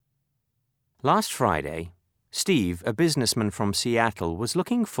Last Friday, Steve, a businessman from Seattle, was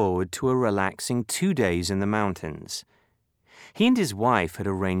looking forward to a relaxing 2 days in the mountains. He and his wife had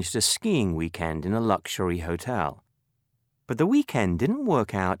arranged a skiing weekend in a luxury hotel. But the weekend didn't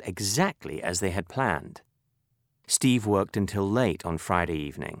work out exactly as they had planned. Steve worked until late on Friday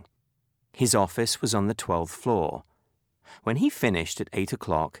evening. His office was on the 12th floor. When he finished at 8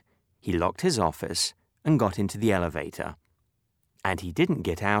 o'clock, he locked his office and got into the elevator. And he didn't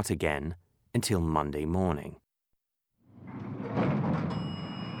get out again until Monday morning.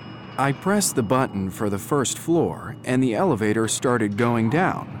 I pressed the button for the first floor and the elevator started going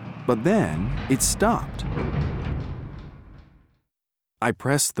down, but then it stopped. I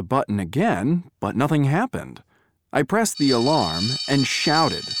pressed the button again, but nothing happened. I pressed the alarm and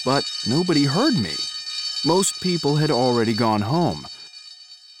shouted, but nobody heard me. Most people had already gone home.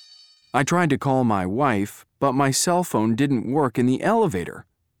 I tried to call my wife, but my cell phone didn't work in the elevator.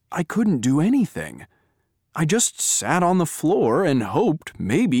 I couldn't do anything. I just sat on the floor and hoped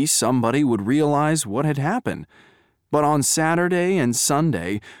maybe somebody would realize what had happened. But on Saturday and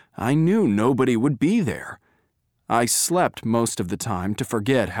Sunday, I knew nobody would be there. I slept most of the time to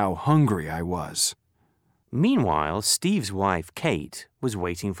forget how hungry I was. Meanwhile, Steve's wife, Kate, was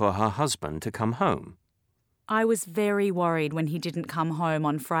waiting for her husband to come home. I was very worried when he didn't come home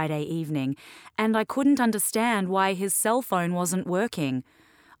on Friday evening, and I couldn't understand why his cell phone wasn't working.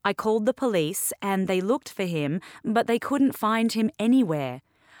 I called the police and they looked for him, but they couldn't find him anywhere.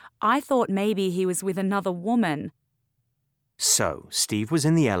 I thought maybe he was with another woman. So, Steve was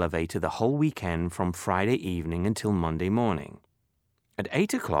in the elevator the whole weekend from Friday evening until Monday morning. At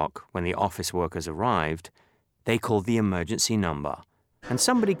 8 o'clock, when the office workers arrived, they called the emergency number, and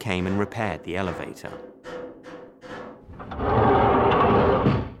somebody came and repaired the elevator.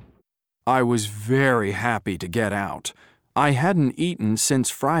 I was very happy to get out. I hadn't eaten since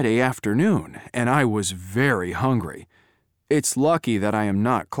Friday afternoon, and I was very hungry. It's lucky that I am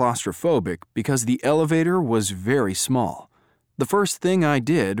not claustrophobic because the elevator was very small. The first thing I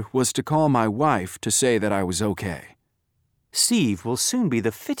did was to call my wife to say that I was okay. Steve will soon be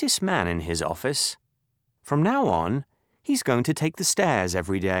the fittest man in his office. From now on, he's going to take the stairs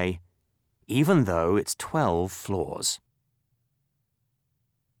every day, even though it's 12 floors.